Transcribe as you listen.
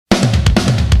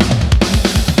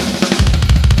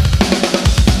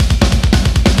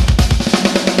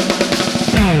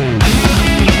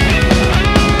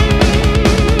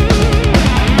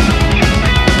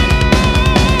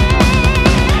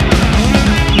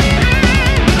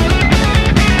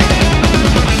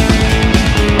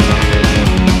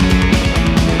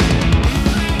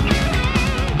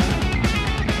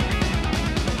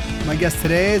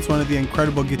guest today is one of the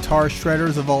incredible guitar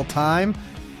shredders of all time.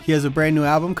 He has a brand new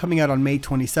album coming out on May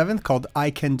 27th called I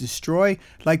Can Destroy.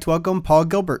 I'd like to welcome Paul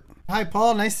Gilbert. Hi,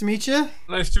 Paul. Nice to meet you.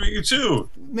 Nice to meet you, too.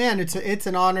 Man, it's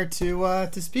an honor to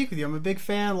speak with you. I'm a big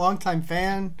fan, longtime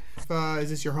fan. Is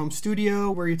this your home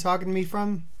studio? Where are you talking to me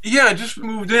from? Yeah, I just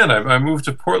moved in. I moved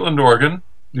to Portland, Oregon.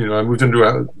 I moved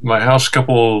into my house a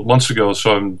couple months ago,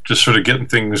 so I'm just sort of getting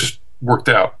things worked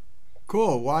out.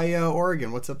 Cool. Why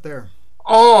Oregon? What's up there?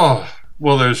 Oh,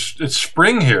 well, it's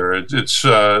spring here.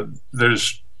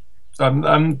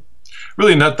 I'm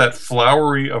really not that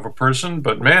flowery of a person,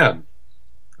 but man,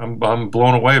 I'm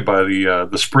blown away by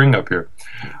the spring up here.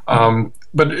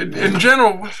 But in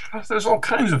general, there's all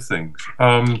kinds of things.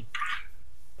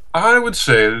 I would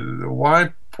say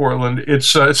why Portland?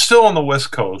 It's still on the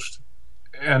West Coast,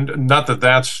 and not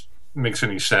that makes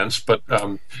any sense, but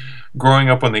growing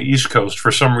up on the East Coast,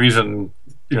 for some reason,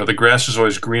 the grass is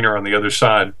always greener on the other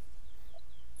side,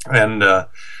 and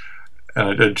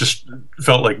it just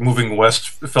felt like moving west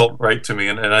felt right to me.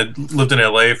 And I lived in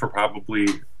LA for probably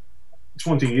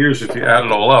 20 years if you add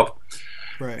it all up.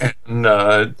 Right. And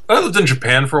I lived in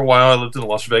Japan for a while. I lived in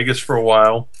Las Vegas for a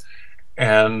while,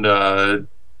 and I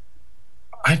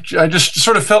just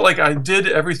sort of felt like I did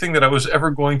everything that I was ever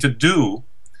going to do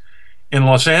in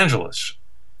Los Angeles,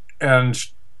 and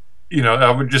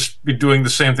I would just be doing the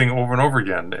same thing over and over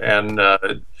again. And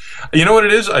you know what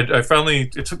it is? I finally,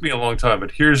 it took me a long time,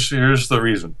 but here's the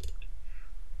reason: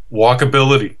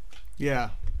 walkability. Yeah.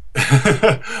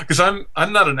 Because I'm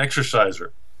not an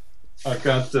exerciser. I've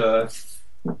got my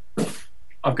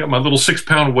little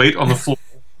 6-pound weight on the floor,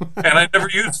 and I never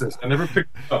use this. I never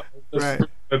picked it up. Right.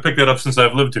 I picked that up since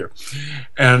I've lived here,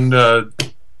 and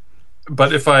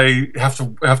but if I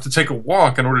have to take a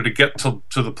walk in order to get to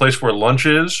the place where lunch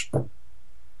is,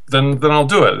 then I'll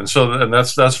do it. And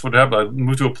that's what happened. I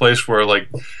moved to a place where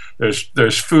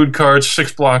there's food carts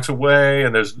 6 blocks away,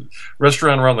 and there's a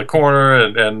restaurant around the corner,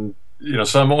 and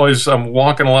so I'm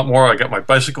walking a lot more. I got my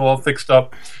bicycle all fixed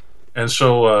up, and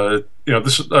so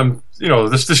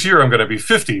this year I'm going to be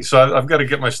 50, so I've got to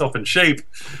get myself in shape.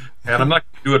 And I'm not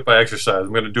going to do it by exercise.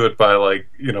 I'm going to do it by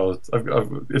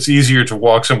it's easier to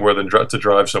walk somewhere than to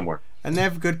drive somewhere. And they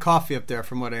have good coffee up there,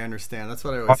 from what I understand. That's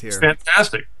what I always hear. It's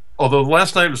fantastic. Although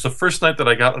last night was the first night that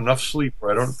I got enough sleep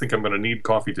where I don't think I'm going to need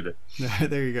coffee today.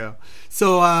 There you go.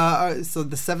 So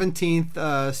the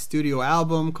 17th studio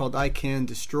album called I Can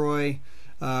Destroy,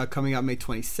 coming out May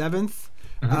 27th.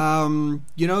 Mm-hmm.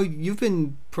 You've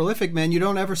been prolific, man. You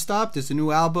don't ever stop. There's a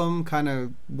new album kind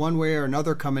of one way or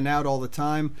another coming out all the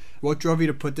time. What drove you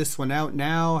to put this one out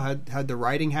now? How'd the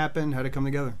writing happen? How'd it come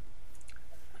together?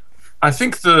 I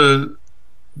think the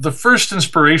first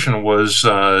inspiration was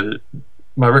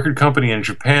my record company in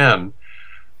Japan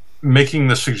making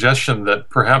the suggestion that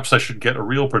perhaps I should get a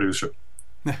real producer.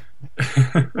 And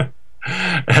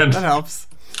that helps.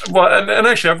 Well, and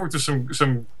actually I've worked with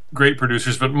some great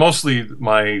producers, but mostly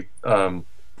my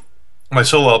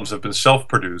solo albums have been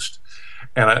self-produced,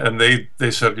 and they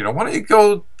said, why don't you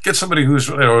go get somebody who's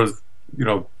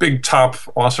big top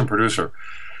awesome producer.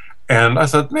 And I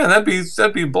thought, man,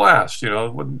 that'd be a blast,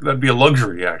 that'd be a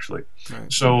luxury actually.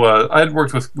 Right. So I had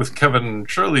worked with Kevin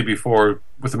Shirley before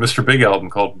with the Mr. Big album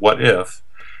called What If,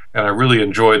 and I really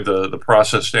enjoyed the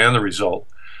process and the result.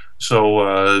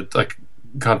 So I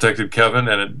contacted Kevin,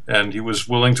 and he was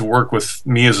willing to work with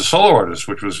me as a solo artist,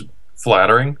 which was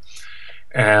flattering.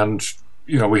 And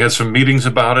we had some meetings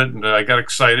about it, and I got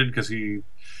excited because he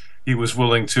was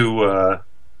willing to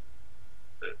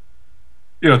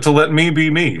to let me be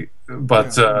me.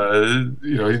 But I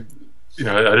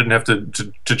didn't have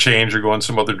to change or go in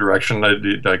some other direction.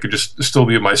 I could just still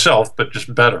be myself, but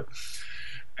just better.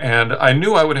 And I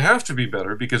knew I would have to be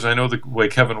better because I know the way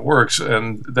Kevin works,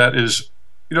 and that is,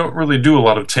 you don't really do a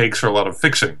lot of takes or a lot of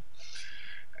fixing.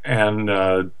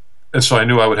 And so I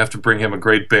knew I would have to bring him a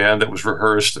great band that was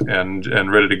rehearsed and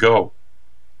ready to go.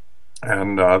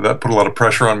 And that put a lot of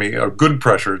pressure on me, a good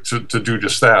pressure to do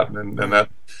just that. And that,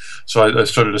 so I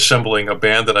started assembling a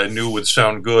band that I knew would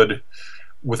sound good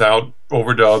without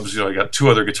overdubs. I got 2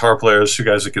 other guitar players, 2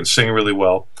 guys that can sing really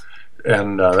well.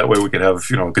 And that way we could have,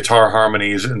 guitar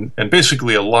harmonies and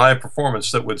basically a live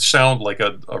performance that would sound like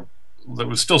that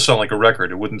would still sound like a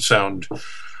record. It wouldn't sound,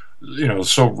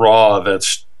 so raw that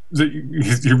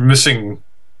you're missing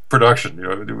production. It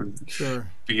would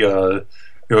be, it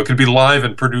could be live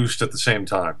and produced at the same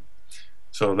time.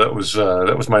 So that was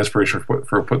my inspiration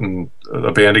for putting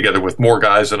a band together with more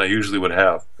guys than I usually would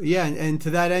have. Yeah, and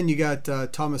to that end, you got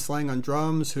Thomas Lang on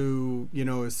drums, who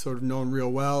is sort of known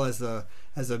real well as a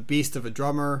beast of a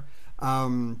drummer.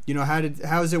 How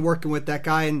is it working with that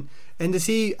guy? And And does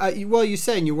he? Well, you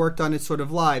said you worked on it sort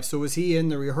of live. So was he in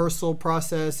the rehearsal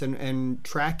process and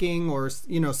tracking, or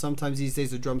sometimes these days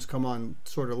the drums come on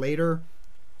sort of later?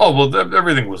 Oh well,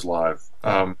 everything was live.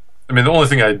 I mean, the only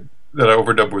thing that I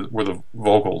overdubbed were the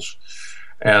vocals,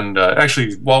 and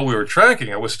actually, while we were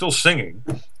tracking, I was still singing,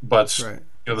 but Right.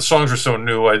 the songs were so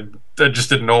new, I just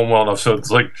didn't know them well enough. So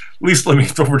it's like, at least let me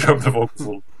overdub the vocals a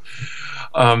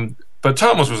little. But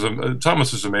Thomas was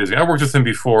amazing. I worked with him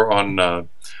before on a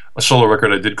solo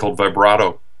record I did called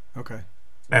Vibrato, Okay.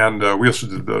 and we also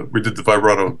did the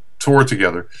Vibrato tour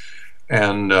together.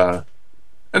 And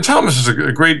Thomas is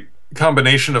a great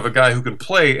combination of a guy who can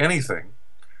play anything,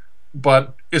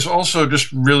 but is also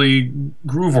just really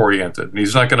groove oriented. And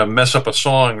he's not going to mess up a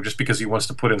song just because he wants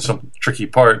to put in some tricky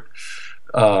part.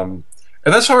 And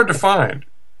that's hard to find,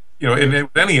 in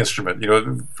any instrument.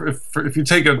 If you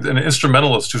take an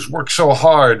instrumentalist who's worked so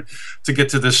hard to get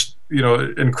to this,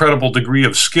 incredible degree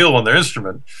of skill on their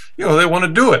instrument, they want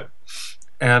to do it.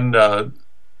 And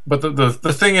but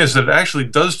the thing is that it actually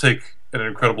does take an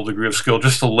incredible degree of skill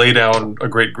just to lay down a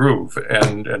great groove.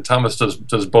 And Thomas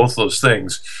does both those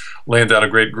things, laying down a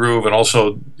great groove and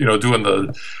also doing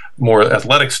the more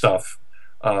athletic stuff.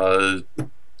 At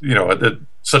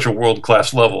such a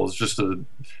world-class level. It's just at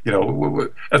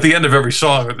the end of every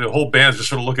song, the whole band's just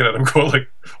sort of looking at him going like,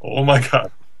 oh my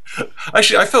God.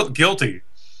 Actually, I felt guilty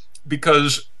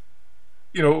because,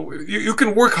 you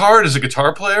can work hard as a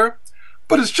guitar player,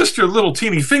 but it's just your little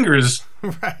teeny fingers.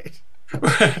 Right.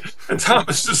 And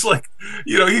Thomas just like,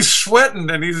 he's sweating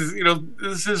and he's,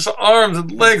 his arms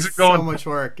and legs are going. So much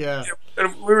work, yeah.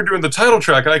 And we were doing the title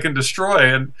track, I Can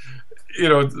Destroy, and,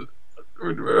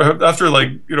 after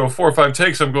 4 or 5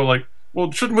 takes, I'm going like,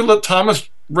 well, shouldn't we let Thomas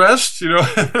rest?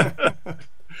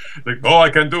 Like, oh,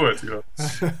 I can do it.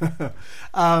 A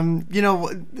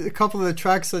couple of the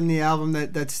tracks on the album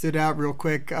that stood out real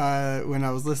quick when I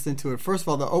was listening to it. First of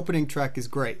all, the opening track is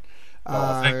great.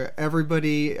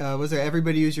 Everybody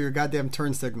use your goddamn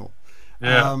turn signal.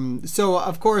 Yeah. So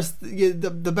of course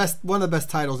the best, one of the best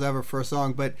titles ever for a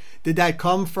song. But did that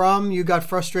come from you got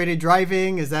frustrated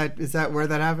driving? Is that where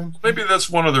that happened? Maybe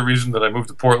that's one of the reasons that I moved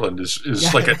to Portland.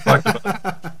 Is like I talked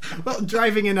about. Well,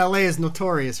 driving in LA is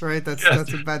notorious, right? That's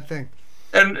a bad thing.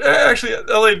 And actually,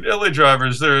 LA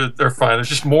drivers, they're fine. There's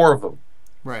just more of them.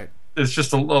 Right. It's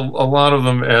just a lot of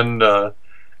them, and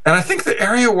I think the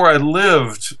area where I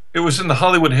lived, it was in the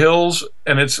Hollywood Hills,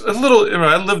 and it's a little.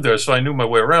 I lived there, so I knew my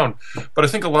way around. But I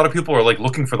think a lot of people are like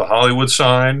looking for the Hollywood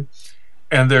sign,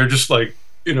 and they're just like,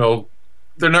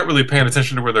 they're not really paying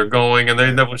attention to where they're going, and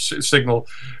they never signal.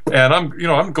 And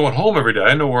I'm going home every day.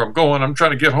 I know where I'm going. I'm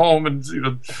trying to get home, and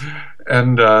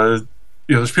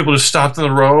there's people just stopped in the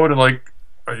road and like,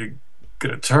 are you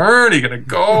gonna turn? Are you gonna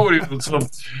go? So,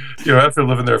 after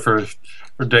living there for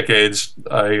decades,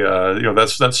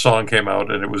 that song came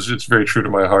out, and it's very true to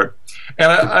my heart.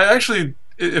 And I actually,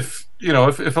 if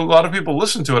a lot of people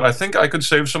listen to it, I think I could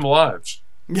save some lives.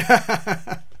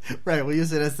 Yeah, right. We'll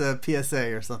use it as a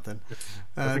PSA or something.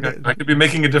 I think I could be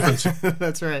making a difference.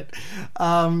 That's right.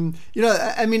 I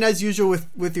mean, as usual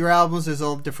with your albums, there's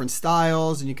all different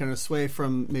styles, and you kind of sway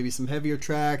from maybe some heavier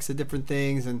tracks to different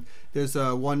things. And there's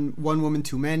one woman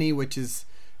too many, which is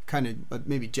kind of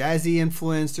maybe jazzy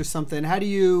influenced or something. How do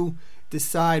you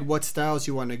decide what styles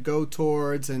you want to go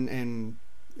towards and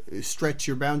stretch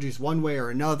your boundaries one way or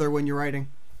another when you're writing?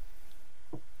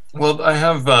 Well, I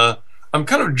have. I'm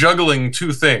kind of juggling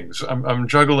two things. I'm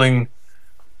juggling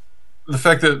the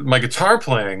fact that my guitar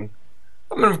playing.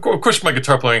 I mean, of course, my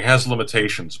guitar playing has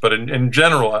limitations, but in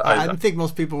general, I think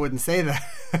most people wouldn't say that.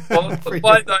 Well,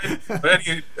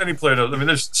 any player does. I mean,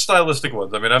 there's stylistic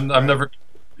ones. I mean, I'm never.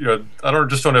 I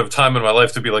don't have time in my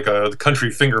life to be like a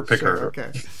country finger picker. Sure,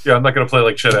 okay. Yeah, I'm not going to play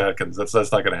like Chet Atkins. That's not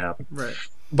going to happen. Right.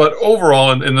 But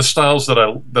overall, in the styles that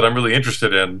I'm really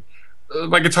interested in,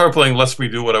 my guitar playing lets me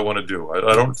do what I want to do.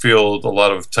 I don't feel a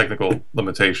lot of technical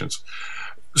limitations.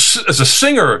 As a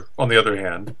singer, on the other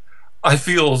hand, I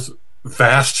feel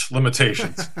vast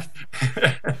limitations.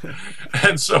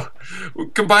 And so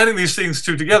combining these things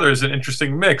two together is an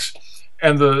interesting mix.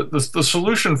 And the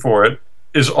solution for it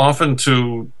is often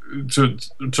to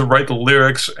write the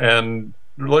lyrics and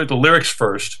write the lyrics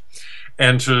first,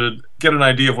 and to get an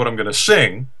idea of what I'm going to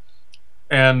sing,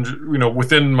 and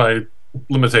within my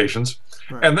limitations,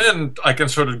 right. And then I can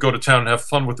sort of go to town and have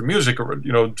fun with the music, or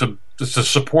to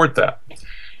support that.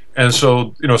 And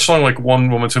so a song like One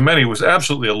Woman Too Many was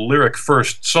absolutely a lyric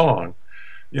first song.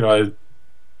 Before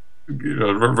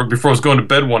I was going to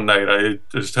bed one night, I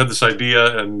just had this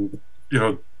idea and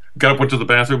got up, went to the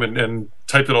bathroom, and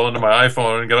typed it all into my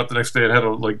iPhone, and got up the next day and had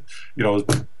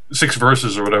 6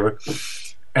 verses or whatever.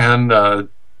 And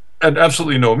had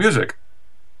absolutely no music,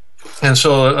 and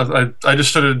so I just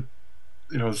started,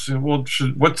 saying, well,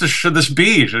 should this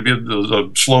be? Should it be a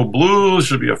slow blues?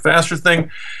 Should it be a faster thing?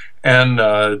 And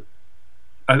I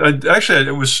actually,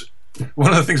 it was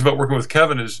one of the things about working with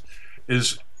Kevin is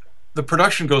the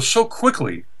production goes so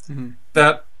quickly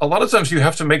that a lot of times you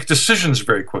have to make decisions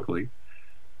very quickly,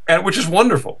 and which is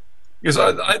wonderful, because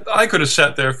I could have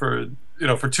sat there for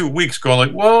 2 weeks going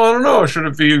like, well, I don't know, should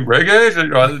it be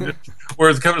reggae?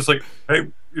 Whereas Kevin's like, hey,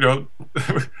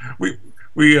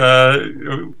 we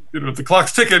the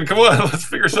clock's ticking, come on, let's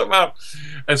figure something out.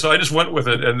 And so I just went with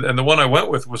it, and the one I went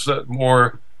with was that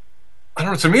more, I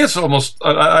don't know, to me it's almost,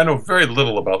 I know very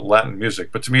little about Latin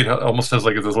music, but to me it almost has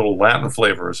like this little Latin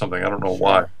flavor or something. I don't know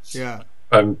why. Yeah.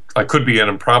 I could be, and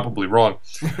I'm probably wrong.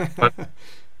 But,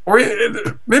 or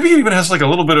maybe it even has like a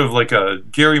little bit of like a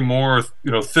Gary Moore,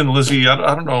 Thin Lizzy. I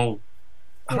don't know.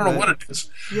 I don't know what it is.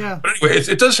 Yeah. But anyway,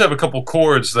 it does have a couple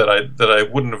chords that I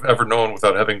wouldn't have ever known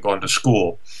without having gone to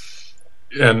school.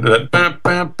 And that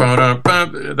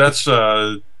that's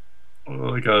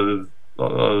like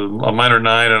a minor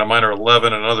 9 and a minor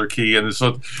 11 and another key, and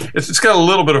so it's got a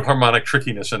little bit of harmonic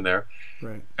trickiness in there.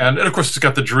 Right. And of course it's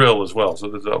got the drill as well, so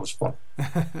that was fun.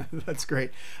 That's great.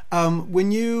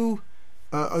 When you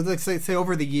let's say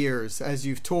over the years, as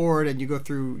you've toured and you go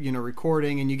through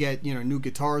recording and you get new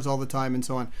guitars all the time and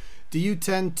so on, do you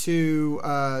tend to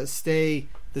stay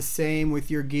the same with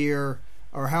your gear,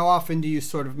 or how often do you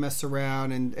sort of mess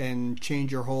around and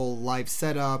change your whole live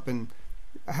setup, and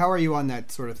how are you on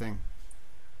that sort of thing?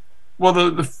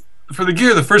 Well, for the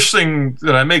gear, the first thing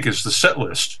that I make is the set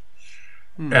list,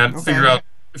 and figure out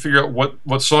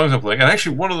what songs I'm playing. And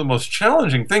actually, one of the most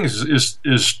challenging things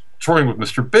is touring with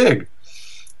Mr. Big,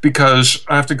 because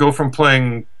I have to go from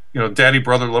playing Daddy,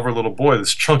 Brother, Lover, Little Boy,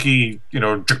 this chunky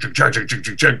very,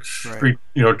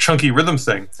 chunky rhythm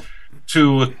thing,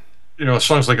 to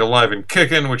songs like Alive and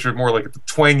Kickin', which are more like the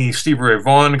twangy Stevie Ray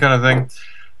Vaughan kind of thing,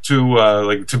 to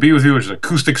like To Be With You, which is an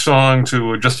acoustic song,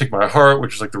 to Just Take My Heart,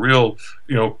 which is like the real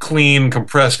clean,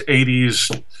 compressed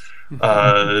 80s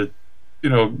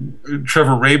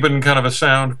Trevor Rabin kind of a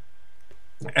sound.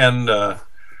 And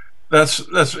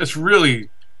it's really,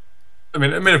 I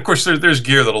mean of course there's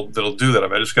gear that'll do that.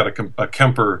 I just got a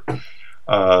Kemper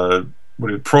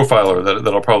profiler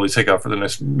that I'll probably take out for the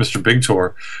next Mr. Big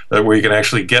tour, where you can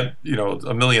actually get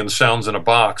a million sounds in a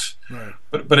box. Right.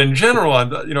 But in general,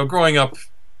 growing up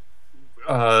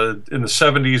in the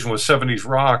 70s and with 70s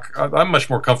rock, I'm much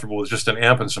more comfortable with just an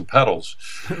amp and some pedals.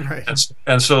 Right.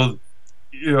 And so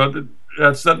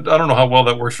that's that. I don't know how well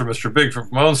that works for Mr. Big. For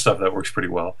my own stuff, that works pretty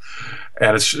well.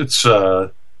 And it's just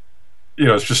I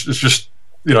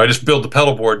just build the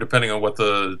pedal board depending on what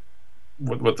the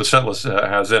set list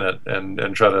has in it,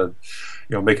 and try to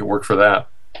make it work for that.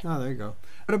 Oh, there you go.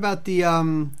 What about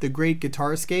the Great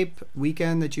Guitar Escape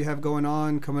weekend that you have going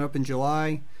on coming up in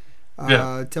July?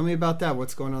 Tell me about that.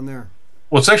 What's going on there?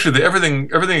 Well, it's actually everything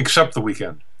except the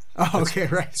weekend. Oh, okay,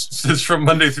 right. It's from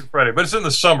Monday through Friday, but it's in the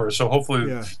summer, so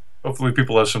hopefully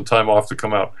people have some time off to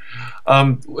come out.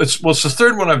 It's the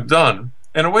third one I've done.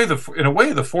 In a way, the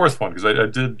fourth one, because I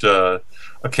did a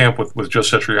camp with Joe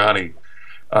Satriani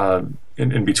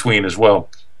in between as well.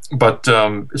 But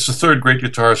it's the third Great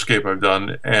Guitar Escape I've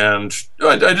done, and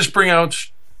I just bring out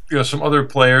some other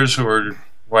players who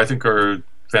I think are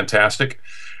fantastic,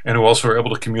 and who also are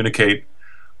able to communicate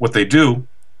what they do.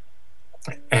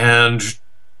 And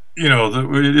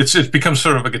it becomes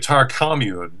sort of a guitar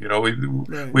commune.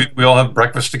 We all have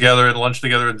breakfast together and lunch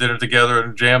together and dinner together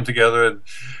and jam together,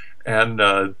 and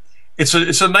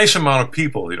it's a nice amount of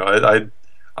people.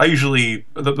 I usually,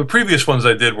 the previous ones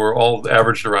I did were all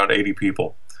averaged around 80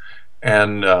 people,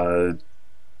 and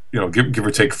give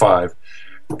or take 5,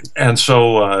 and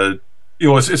so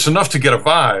it's enough to get a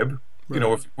vibe.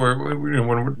 Right.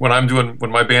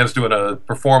 When my band's doing a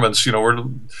performance, we're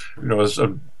it's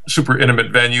a super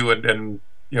intimate venue, and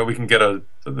we can get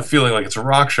the feeling like it's a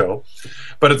rock show,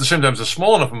 but at the same time, it's a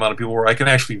small enough amount of people where I can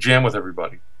actually jam with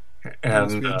everybody,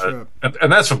 and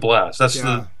that's a blast. That's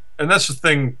the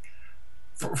thing.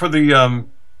 For the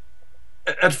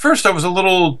at first, I was a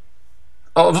little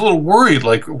worried,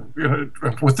 like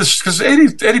with this, because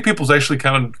 80 people is actually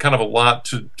kind of a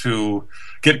lot to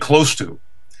get close to.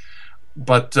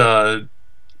 But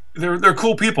they're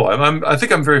cool people. I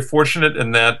think I'm very fortunate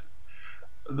in that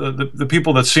the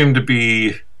people that seem to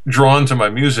be drawn to my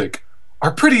music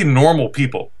are pretty normal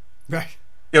people. Right.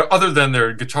 Other than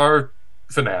their guitar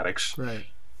fanatics. Right.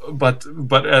 But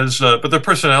their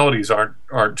personalities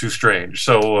aren't too strange.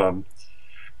 So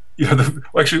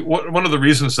actually one of the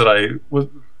reasons that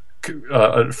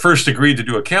I first agreed to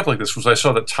do a camp like this was I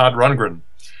saw that Todd Rundgren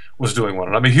was doing one,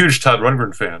 and I'm a huge Todd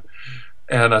Rundgren fan.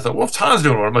 And I thought, well, if Todd's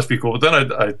doing one, it must be cool. But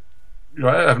then I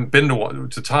haven't been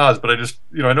to Todd's, but I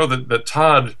know that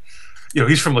Todd,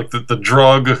 he's from like the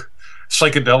drug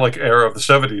psychedelic era of the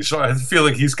 '70s. So I feel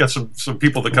like he's got some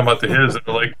people that come out to his and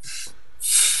are like,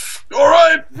 all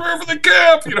right, we're for the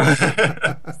camp,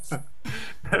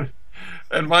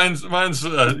 and mine's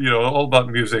all about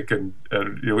music, and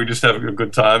we just have a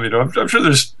good time. I'm sure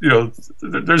there's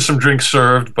some drinks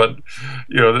served, but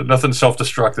nothing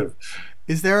self-destructive.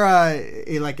 Is there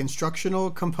a like instructional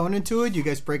component to it? You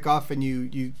guys break off and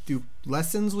you do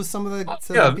lessons with some of the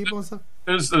people and stuff?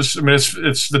 There's I mean,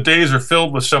 it's the days are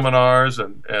filled with seminars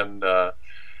and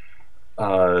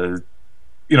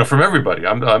from everybody.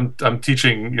 I'm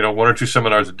teaching one or two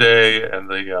seminars a day, and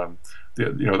the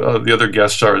other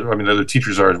guests are, the other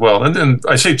teachers are as well. And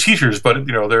I say teachers, but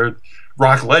they're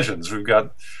rock legends. We've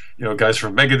got guys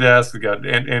from Megadeth. We've got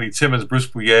Andy Timmons, Bruce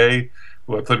Bouillet,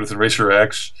 who I played with in Racer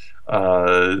X.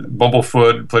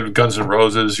 Bumblefoot, played with Guns N'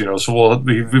 Roses, so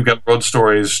we've got road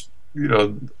stories,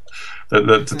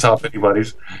 that to top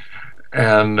anybody's,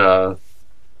 and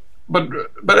but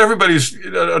everybody's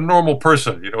a normal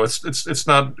person, it's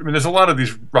not. I mean, there's a lot of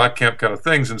these rock camp kind of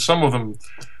things, and some of them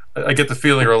I get the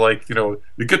feeling are like, you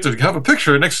get to have a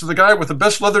picture next to the guy with the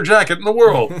best leather jacket in the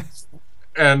world,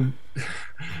 and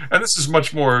this is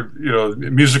much more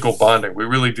musical bonding. We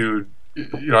really do.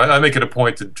 I make it a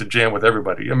point to jam with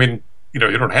everybody. I mean, you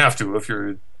don't have to if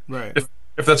you're right.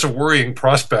 If that's a worrying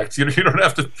prospect, you don't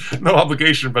have to. No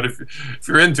obligation. But if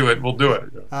you're into it, we'll do it.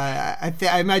 I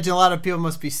imagine a lot of people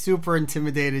must be super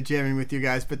intimidated jamming with you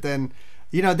guys. But then,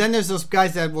 then there's those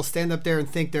guys that will stand up there and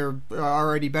think they're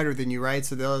already better than you, right?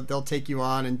 So they'll take you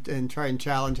on and try and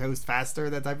challenge who's faster,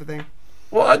 that type of thing.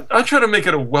 Well, I try to make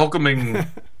it a welcoming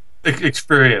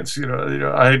experience.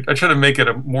 I try to make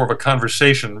it more of a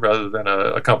conversation rather than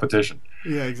a competition.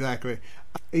 Yeah, exactly.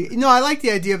 I like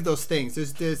the idea of those things.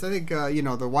 There's I think the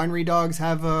Winery Dogs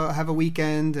have a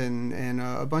weekend, and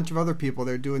a bunch of other people.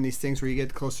 They're doing these things where you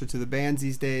get closer to the bands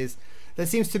these days. That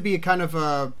seems to be a kind of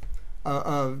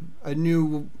a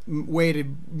new way to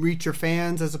reach your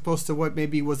fans, as opposed to what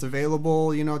maybe was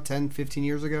available 10, 15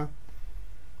 years ago.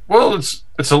 Well,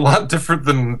 it's a lot different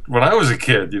than when I was a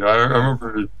kid. I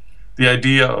remember the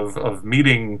idea of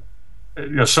meeting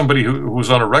somebody who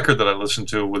was on a record that I listened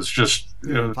to was just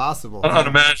impossible,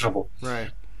 unimaginable, right?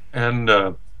 And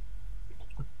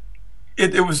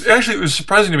it was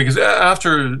surprising to me, because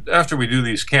after we do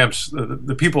these camps,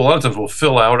 the people a lot of times will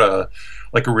fill out a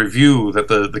review that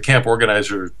the camp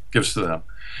organizer gives to them,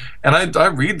 and I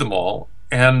read them all,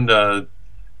 and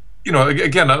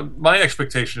again, my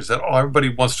expectation is that everybody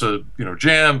wants to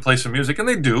jam, play some music, and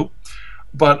they do.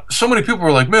 But so many people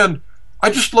were like, man, I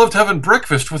just loved having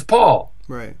breakfast with Paul.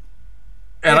 Right.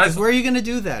 And where are you going to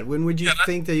do that? When would you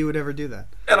think that you would ever do that?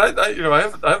 And I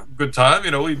have a good time.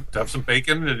 We have some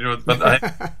bacon. But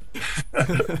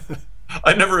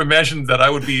I never imagined that I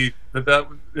would be that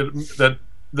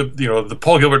the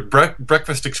Paul Gilbert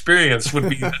breakfast experience would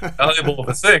be that valuable of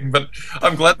a thing. But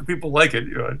I'm glad that people like it.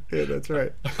 Yeah, that's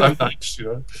right. I'm nice.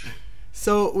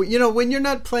 So when you're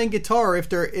not playing guitar, if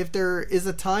there is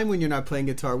a time when you're not playing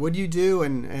guitar, what do you do?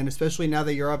 And especially now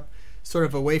that you're up sort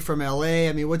of away from LA,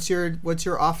 I mean, what's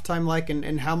your off time like,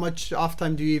 and how much off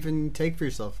time do you even take for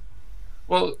yourself?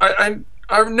 Well, I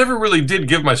never really did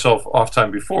give myself off time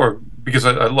before, because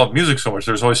I love music so much.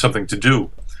 There's always something to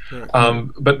do. Sure.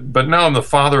 But now I'm the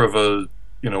father of a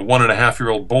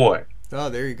 1.5-year-old boy. Oh,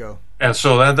 there you go. And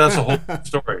so that's a whole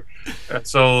story. And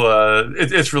so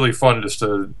it's really fun just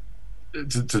to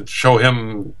show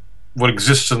him what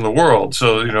exists in the world.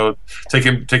 So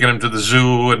taking him to the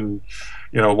zoo and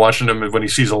watching him when he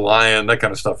sees a lion, that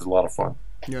kind of stuff is a lot of fun.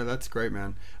 Yeah, that's great,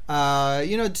 man.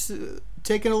 Just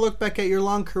taking a look back at your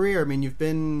long career, I mean, you've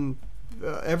been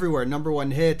everywhere,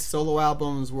 #1 hits, solo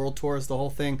albums, world tours, the whole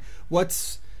thing.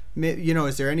 Is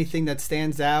there anything that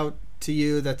stands out to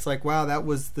you that's like, wow, that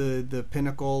was the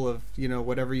pinnacle of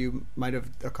whatever you might have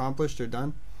accomplished or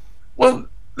done? Well,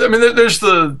 I mean, there's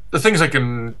the things I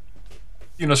can,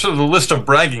 sort of the list of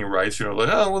bragging rights, like,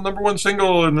 #1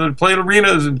 single and then playing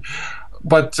arenas,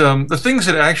 but the things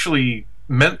that actually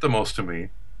meant the most to me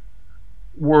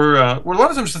were a lot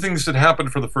of times the things that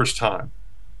happened for the first time.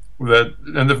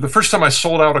 The first time I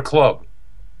sold out a club,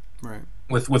 right,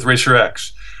 with Racer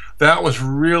X, that was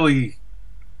really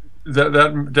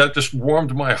that just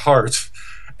warmed my heart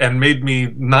and made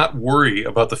me not worry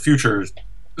about the future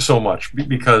so much,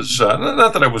 because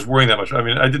not that I was worrying that much. I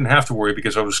mean, I didn't have to worry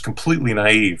because I was completely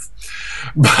naive.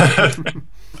 But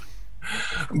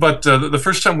the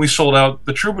first time we sold out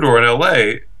the Troubadour in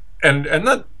LA, and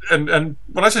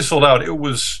when I say sold out, it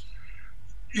was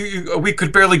we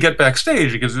could barely get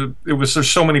backstage because there's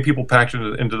so many people packed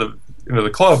into the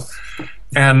club,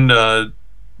 and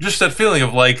just that feeling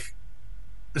of like,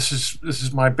 this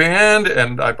is my band,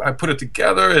 and I put it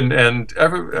together, and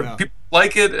people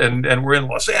like it, and we're in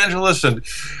Los Angeles, and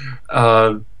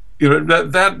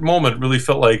that moment really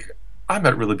felt like I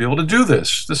might really be able to do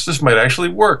this. This might actually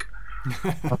work.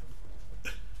 I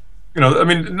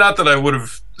mean, not that I would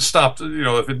have stopped,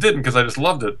 if it didn't, because I just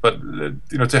loved it, but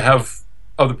to have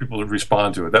other people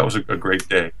respond to it, that was a great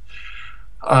day.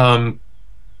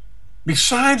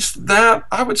 Besides that,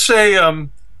 I would say a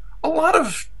lot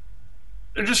of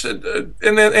just in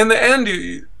the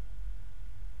end,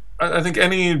 I think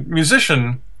any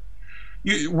musician,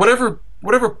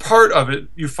 whatever part of it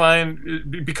you find,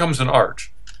 it becomes an art.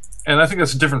 And I think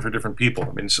that's different for different people.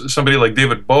 I mean, somebody like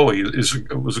David Bowie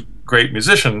was a great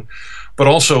musician, but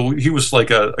also he was like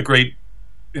a great,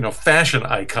 fashion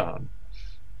icon.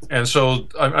 And so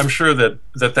I'm sure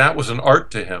that was an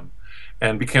art to him,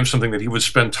 and became something that he would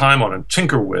spend time on and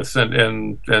tinker with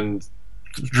and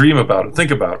dream about and think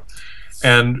about.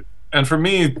 And for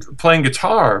me, playing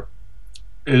guitar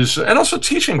and also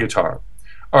teaching guitar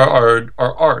are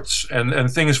arts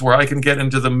and things where I can get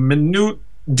into the minute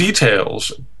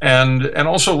details and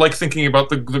also like thinking about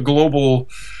the global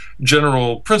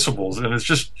general principles, and it's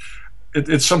just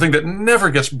it's something that never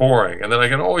gets boring, and that I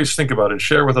can always think about and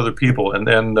share with other people. And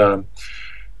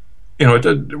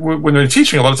when they're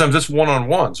teaching, a lot of times it's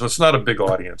one-on-one, so it's not a big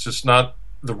audience, it's not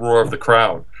the roar of the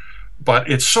crowd, but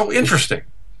it's so interesting.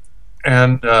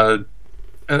 And so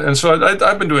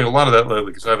I've been doing a lot of that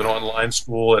lately because I have an online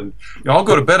school, and I'll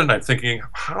go to bed at night thinking,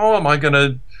 how am I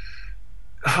gonna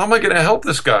help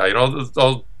this guy?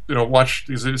 I'll watch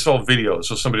these. It's all videos,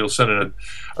 so somebody will send in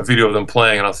a video of them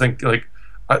playing, and I'll think like,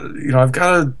 I've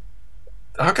got to.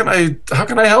 How can I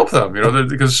help them?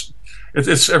 Because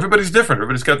it's everybody's different.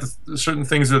 Everybody's got certain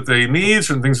things that they need,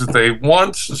 certain things that they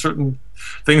want, certain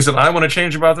things that I want to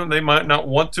change about them they might not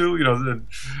want to.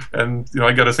 And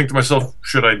I got to think to myself,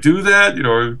 should I do that?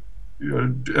 Do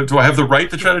I have the right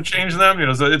to try to change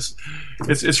them? So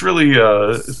it's really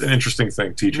an interesting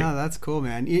thing, teaching. No, that's cool,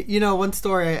 man. One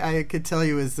story I could tell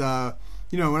you is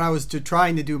when I was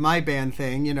trying to do my band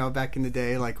thing, back in the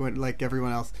day, like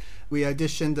everyone else, we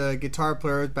auditioned guitar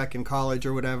players back in college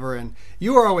or whatever, and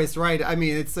you were always right. I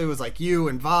mean, it was like you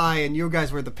and Vi, and you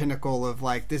guys were the pinnacle of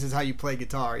like, this is how you play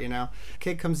guitar.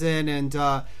 Kid comes in and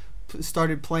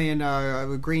started playing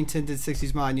Green Tinted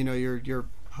 60s Mind. Your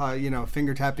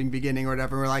finger tapping beginning or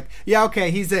whatever. We're like, yeah,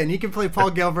 okay, he's in. He can play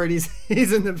Paul Gilbert. He's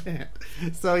in the band.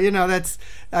 So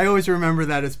I always remember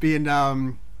that as being.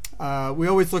 We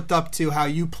always looked up to how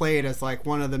you played as like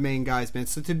one of the main guys, man.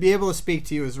 So to be able to speak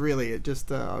to you is really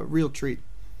just a real treat.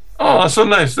 Oh, that's so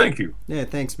nice. Thank you. Yeah,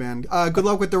 thanks, man. Good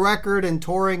luck with the record and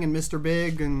touring and Mr.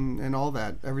 Big and all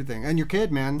that, everything. And your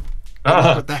kid, man. Good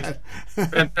luck with that.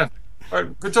 Fantastic. All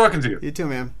right, good talking to you. You too,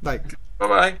 man. Bye.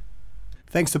 Bye-bye.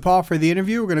 Thanks to Paul for the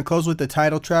interview. We're going to close with the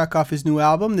title track off his new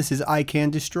album. This is I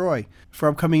Can Destroy. For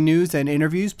upcoming news and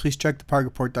interviews, please check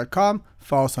theprogreport.com.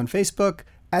 Follow us on Facebook,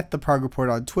 @The Prog Report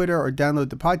on Twitter, or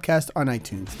download the podcast on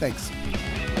iTunes. Thanks.